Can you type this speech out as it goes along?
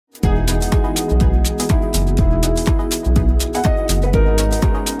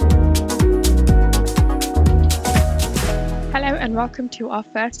welcome to our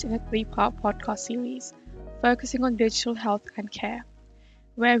first in a three-part podcast series, focusing on digital health and care,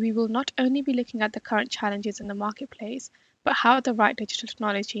 where we will not only be looking at the current challenges in the marketplace, but how the right digital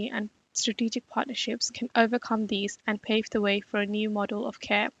technology and strategic partnerships can overcome these and pave the way for a new model of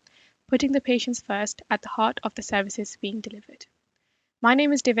care, putting the patients first at the heart of the services being delivered. My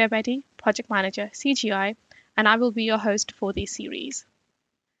name is Divya Bedi, Project Manager, CGI, and I will be your host for this series.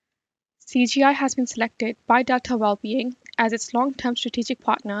 CGI has been selected by Delta Wellbeing as its long-term strategic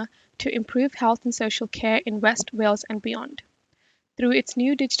partner to improve health and social care in West Wales and beyond, through its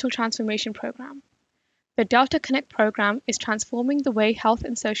new digital transformation program. The Delta Connect program is transforming the way health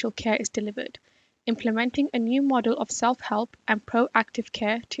and social care is delivered, implementing a new model of self-help and proactive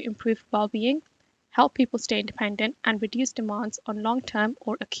care to improve well-being, help people stay independent, and reduce demands on long-term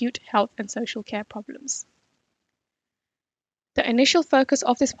or acute health and social care problems. The initial focus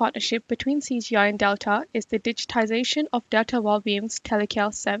of this partnership between CGI and Delta is the digitization of Delta Wellbeing's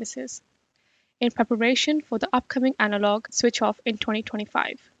telecare services, in preparation for the upcoming analog switch-off in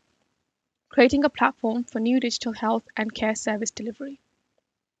 2025, creating a platform for new digital health and care service delivery.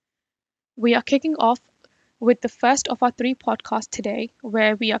 We are kicking off with the first of our three podcasts today,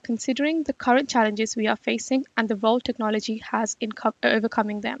 where we are considering the current challenges we are facing and the role technology has in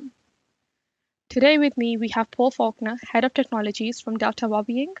overcoming them. Today with me, we have Paul Faulkner, Head of Technologies from Delta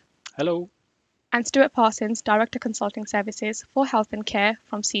Wellbeing. Hello. And Stuart Parsons, Director Consulting Services for Health and Care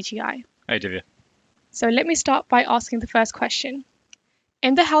from CGI. Hi, Divya. So let me start by asking the first question.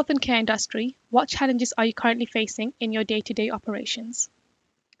 In the health and care industry, what challenges are you currently facing in your day-to-day operations?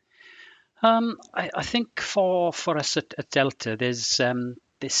 I think for us at Delta, there's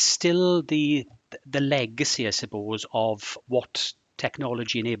still the legacy, I suppose, of what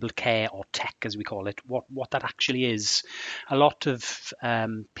technology-enabled care, or tech as we call it, what that actually is. A lot of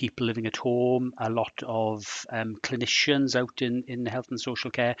people living at home, a lot of clinicians out in health and social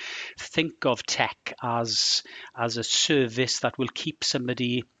care think of tech as a service that will keep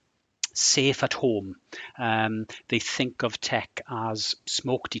somebody safe at home. They think of tech as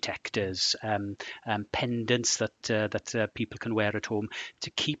smoke detectors, pendants that people can wear at home to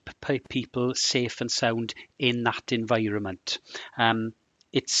keep people safe and sound in that environment.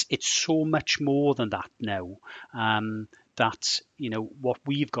 It's so much more than that now. That what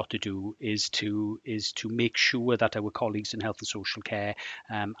we've got to do is to make sure that our colleagues in health and social care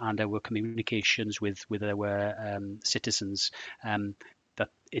and our communications with our citizens that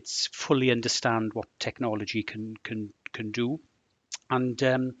it's fully understand what technology can do. And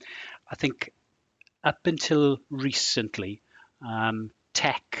I think up until recently,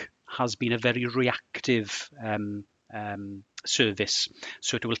 tech has been a very reactive service.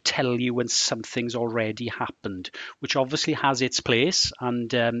 So it will tell you when something's already happened, which obviously has its place,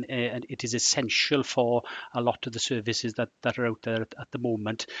 and it is essential for a lot of the services that are out there at the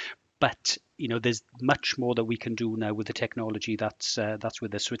moment. But there's much more that we can do now with the technology that's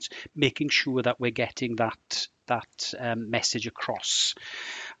with us. So it's making sure that we're getting that message across.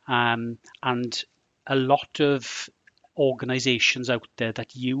 And a lot of organisations out there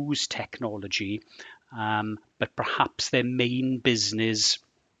that use technology, but perhaps their main business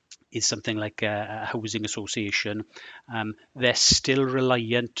is something like a housing association, they're still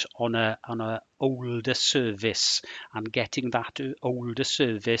reliant on a older service, and getting that older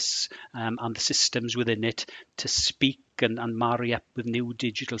service and the systems within it to speak and marry up with new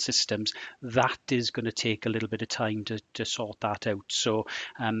digital systems, that is going to take a little bit of time to sort that out. So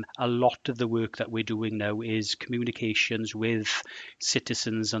a lot of the work that we're doing now is communications with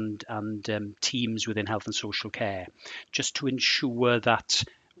citizens and teams within health and social care, just to ensure that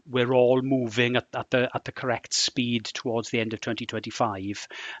we're all moving at the correct speed towards the end of 2025,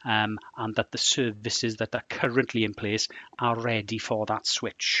 and that the services that are currently in place are ready for that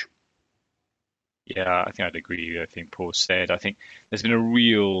switch. Yeah, I think I'd agree with everything Paul said. I think there's been a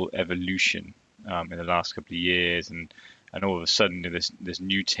real evolution in the last couple of years, and all of a sudden there's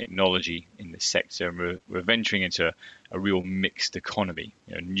new technology in this sector, and we're venturing into a real mixed economy.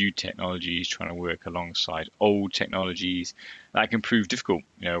 New technologies trying to work alongside old technologies. That can prove difficult,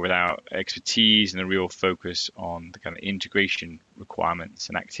 without expertise and a real focus on the kind of integration requirements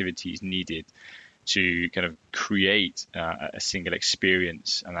and activities needed to kind of create a single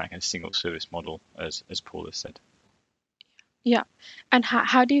experience and that kind of single service model, as Paul has said. Yeah, and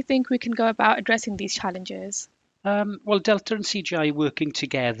how do you think we can go about addressing these challenges? Well, Delta and CGI are working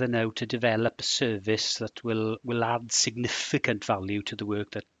together now to develop a service that will add significant value to the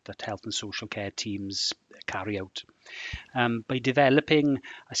work that health and social care teams carry out. By developing,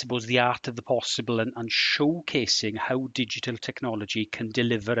 I suppose, the art of the possible and showcasing how digital technology can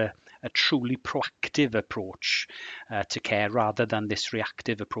deliver a truly proactive approach to care rather than this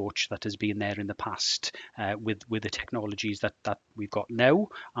reactive approach that has been there in the past with the technologies that we've got now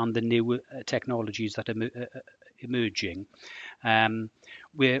and the new technologies that are emerging.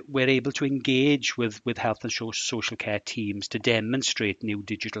 We're able to engage with health and social care teams to demonstrate new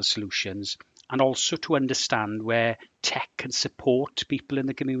digital solutions and also to understand where tech can support people in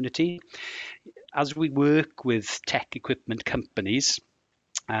the community. As we work with tech equipment companies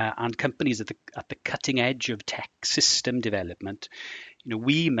and companies at the cutting edge of tech system development,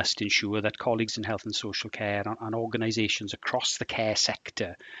 we must ensure that colleagues in health and social care and organisations across the care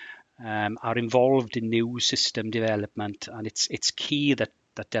sector are involved in new system development, and it's key that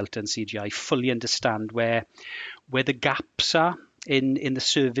Delta and CGI fully understand where the gaps are in the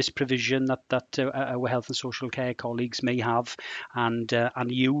service provision that our health and social care colleagues may have, and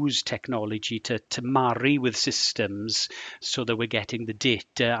use technology to marry with systems so that we're getting the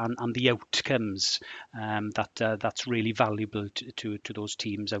data and the outcomes that's really valuable to those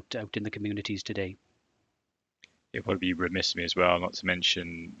teams out in the communities today. It would be remiss of me as well not to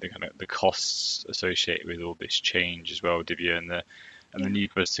mention the costs associated with all this change as well, Divya, and the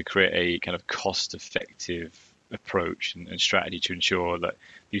need for us to create a kind of cost-effective approach and strategy to ensure that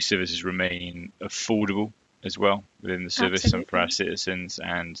these services remain affordable as well within the service system for our citizens,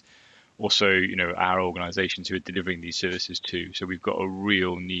 and also our organisations who are delivering these services too. So we've got a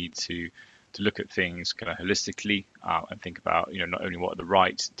real need to look at things kind of holistically and think about not only what the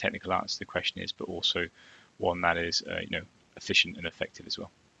right technical answer to the question is, but also one that is efficient and effective as well.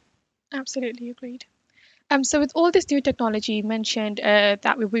 Absolutely agreed. So with all this new technology mentioned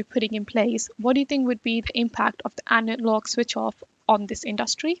that we'll be putting in place, what do you think would be the impact of the analog switch off on this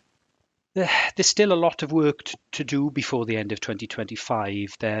industry? There's still a lot of work to do before the end of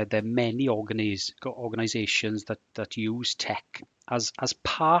 2025. There are many organisations that use tech as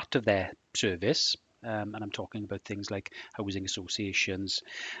part of their service. And I'm talking about things like housing associations,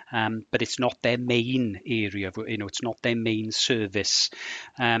 but it's not their main area. It's not their main service,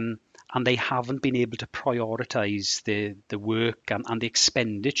 and they haven't been able to prioritise the work and the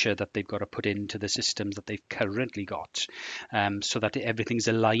expenditure that they've got to put into the systems that they've currently got, so that everything's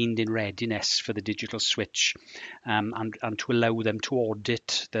aligned in readiness for the digital switch, and to allow them to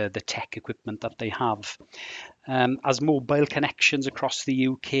audit the tech equipment that they have. As mobile connections across the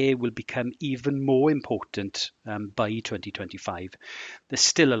UK will become even more important by 2025, there's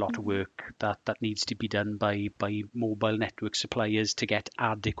still a lot of work that needs to be done by mobile network suppliers to get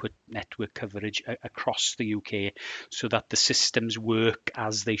adequate network coverage across the UK so that the systems work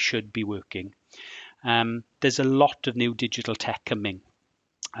as they should be working. There's a lot of new digital tech coming.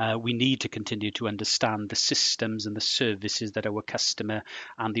 We need to continue to understand the systems and the services that our customer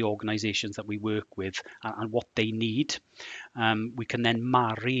and the organisations that we work with and what they need. We can then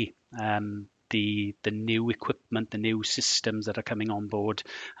marry the new equipment, the new systems that are coming on board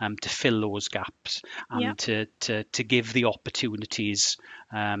to fill those gaps and to give the opportunities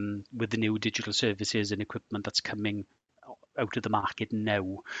with the new digital services and equipment that's coming out of the market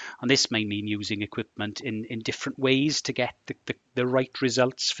now. And this may mean using equipment in different ways to get the right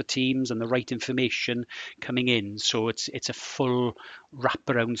results for teams and the right information coming in. So it's a full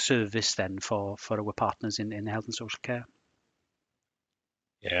wraparound service then for our partners in health and social care.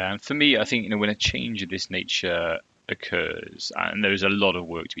 Yeah, and for me, I think when a change of this nature occurs, and there is a lot of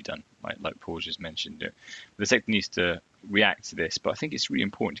work to be done, like Paul just mentioned, the sector needs to react to this. But I think it's really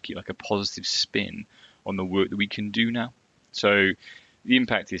important to keep a positive spin on the work that we can do now. So the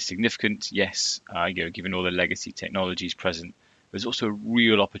impact is significant, yes, given all the legacy technologies present. There's also a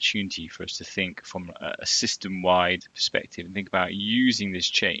real opportunity for us to think from a system-wide perspective and think about using this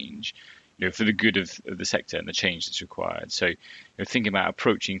change for the good of the sector and the change that's required. So thinking about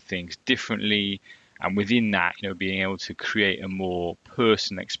approaching things differently, and within that, being able to create a more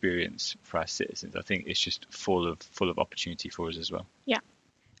personal experience for our citizens. I think it's just full of opportunity for us as well. Yeah.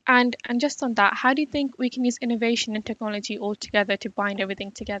 And just on that, how do you think we can use innovation and technology all together to bind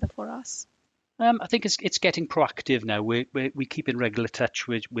everything together for us? I think it's getting proactive now. We keep in regular touch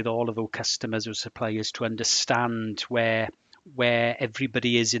with all of our customers or suppliers to understand where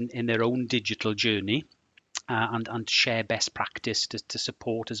everybody is in their own digital journey, and share best practice to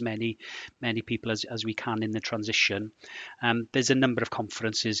support as many people as we can in the transition. There's a number of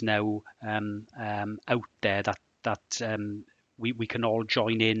conferences now out there that we can all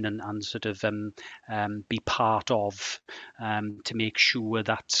join in and sort of be part of, to make sure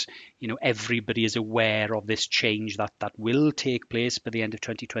that everybody is aware of this change that will take place by the end of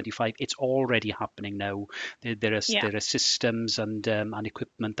 2025. It's already happening now. There are systems and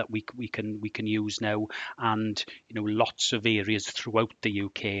equipment that we can use now, and lots of areas throughout the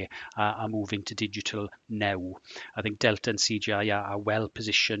UK are moving to digital now. I think Delta and CGI are well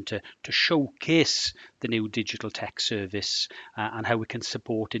positioned to showcase the new digital tech service, and how we can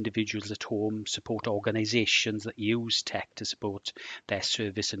support individuals at home, support organisations that use tech to support their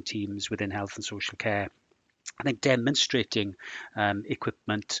service and teams within health and social care. I think demonstrating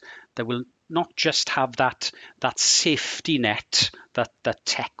equipment that will not just have that safety net that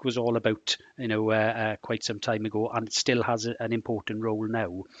tech was all about, quite some time ago, and it still has an important role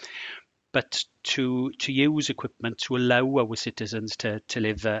now, but to use equipment to allow our citizens to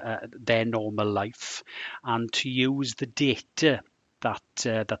live their normal life, and to use the data that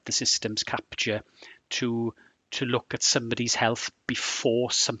the systems capture to look at somebody's health before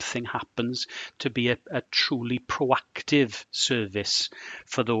something happens, to be a truly proactive service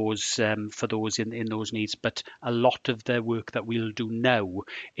for those in those needs. But a lot of the work that we'll do now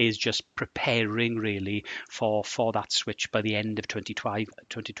is just preparing really for that switch by the end of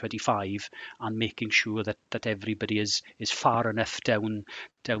 2025, and making sure that everybody is far enough down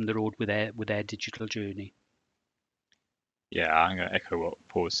the road with their digital journey. Yeah, I'm going to echo what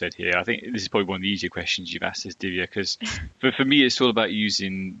Paul said here. I think this is probably one of the easier questions you've asked us, Divya, because for me, it's all about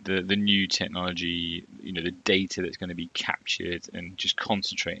using the new technology, the data that's going to be captured, and just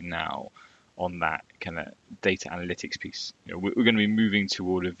concentrating now on that kind of data analytics piece. We're going to be moving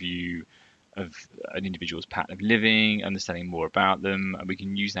toward a view of an individual's pattern of living, understanding more about them, and we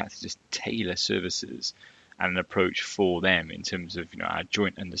can use that to just tailor services and an approach for them in terms of our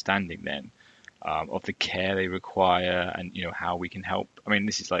joint understanding then of the care they require, and how we can help. I mean,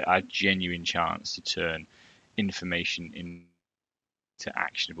 this is like our genuine chance to turn information into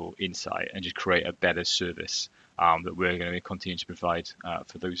actionable insight and just create a better service that we're going to continue to provide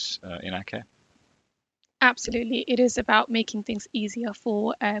for those in our care. Absolutely. It is about making things easier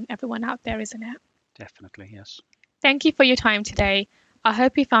for everyone out there, isn't it? Definitely, yes. Thank you for your time today. I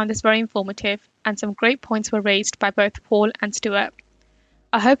hope you found this very informative, and some great points were raised by both Paul and Stuart.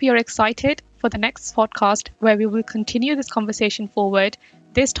 I hope you're excited for the next podcast, where we will continue this conversation forward,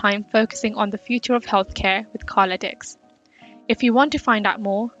 this time focusing on the future of healthcare with Carla Dix. If you want to find out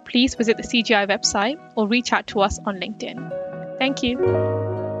more, please visit the CGI website or reach out to us on LinkedIn. Thank you.